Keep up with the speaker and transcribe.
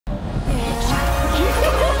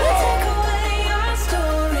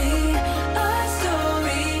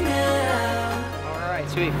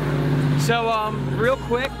So real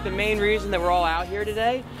quick, the main reason that we're all out here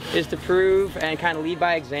today is to prove and kind of lead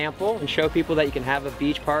by example and show people that you can have a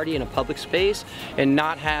beach party in a public space and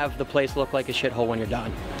not have the place look like a shithole when you're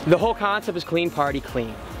done. The whole concept is clean party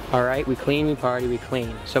clean. All right, we clean, we party, we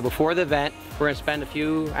clean. So before the event, we're gonna spend a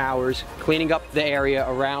few hours cleaning up the area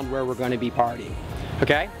around where we're gonna be partying,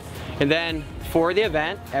 okay? And then for the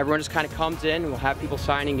event, everyone just kind of comes in and we'll have people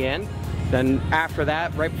signing in. Then after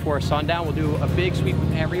that, right before sundown, we'll do a big sweep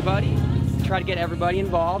with everybody. Try to get everybody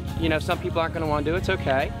involved. You know, some people aren't gonna wanna do it, it's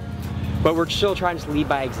okay. But we're still trying to lead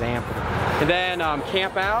by example. And then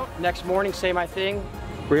camp out, next morning, say my thing.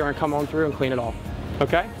 We're gonna come on through and clean it all,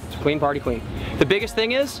 okay? It's clean party clean. The biggest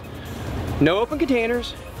thing is, no open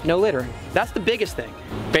containers, no littering. That's the biggest thing.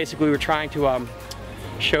 Basically, we're trying to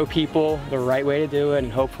show people the right way to do it,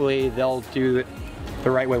 and hopefully they'll do it the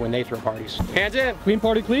right way when they throw parties. Hands in. Clean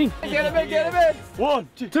party clean. Get him in, get him in. 1,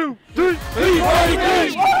 2, 3. Clean party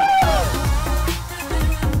clean.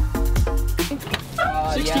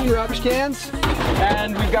 16 rubbish cans.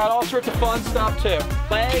 And we've got all sorts of fun stuff too.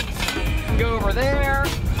 Legs, go over there.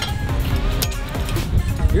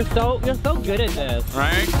 You're so good at this.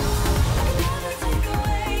 Right?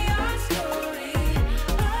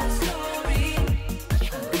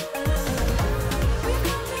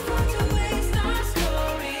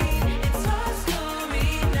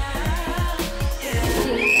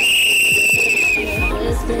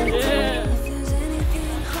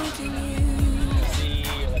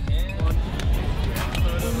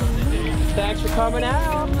 Thanks for coming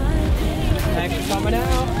out. Thanks for coming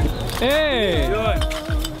out. Hey!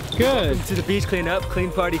 Good. Welcome to the beach cleanup,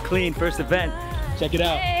 clean party clean, first event. Check it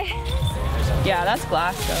out. Hey. Yeah, that's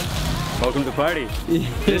Glasgow. Welcome to the party.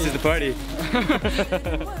 This is the party.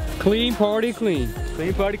 Clean party clean.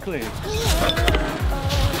 Clean party clean.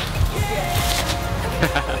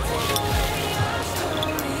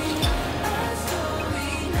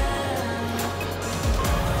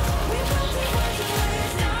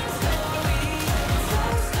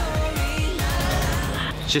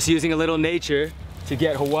 Just using a little nature to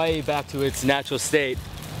get Hawaii back to its natural state.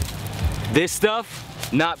 This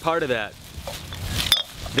stuff, not part of that.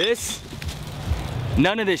 This,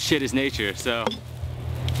 none of this shit is nature, so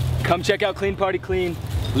come check out Clean Party Clean.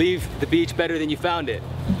 Leave the beach better than you found it.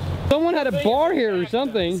 Someone had a bar here or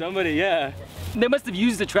something. Somebody, yeah. They must have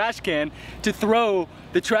used a trash can to throw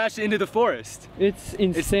the trash into the forest. It's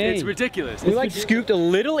insane. It's ridiculous. We like scooped a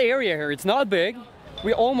little area here. It's not big.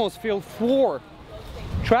 We almost filled 4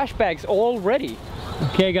 trash bags already.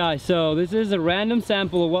 Okay guys, so this is a random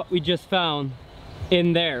sample of what we just found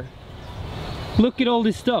in there. Look at all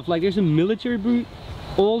this stuff. Like there's a military boot,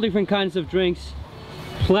 all different kinds of drinks,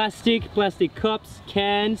 plastic cups,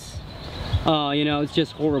 cans. You know, it's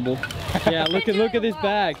just horrible. Yeah, look at these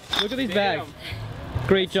bags. Look at these bags.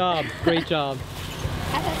 Great job, great job.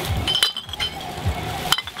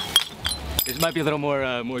 There might be a little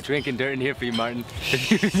more drinking dirt in here for you, Martin.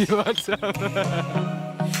 If you want some.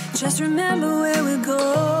 Just remember where we're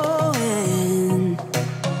going.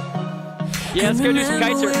 Yeah, let's go do some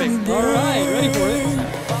kite surfing. All right, ready for it.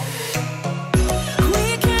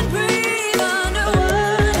 We can breathe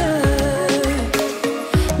underwater.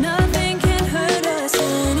 Nothing can hurt us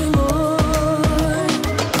anymore.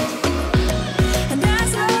 And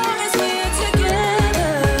as long as we're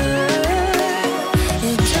together,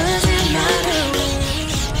 it doesn't matter.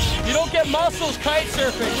 You don't get muscles kite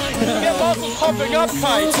surfing. You get muscles pumping up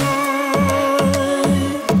kites.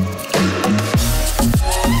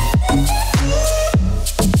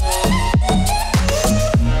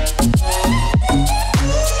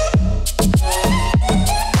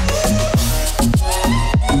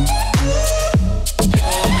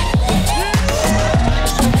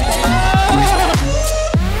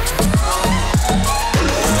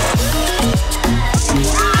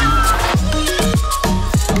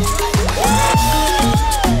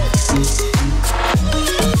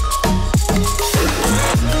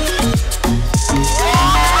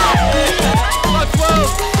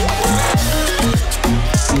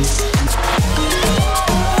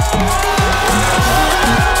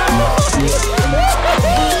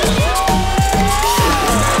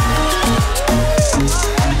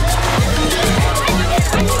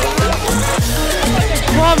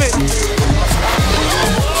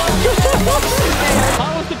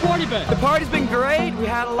 The party's been great. We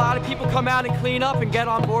had a lot of people come out and clean up and get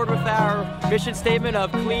on board with our mission statement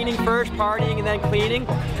of cleaning first, partying, and then cleaning,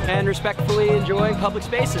 and respectfully enjoying public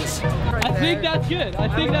spaces. I think that's good. I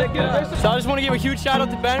think that's good. So I just want to give a huge shout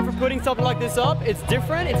out to Ben for putting something like this up. It's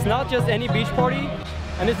different. It's not just any beach party.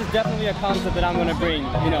 And this is definitely a concept that I'm going to bring,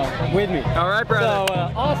 you know, with me. All right, brother. So,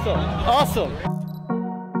 awesome. Awesome.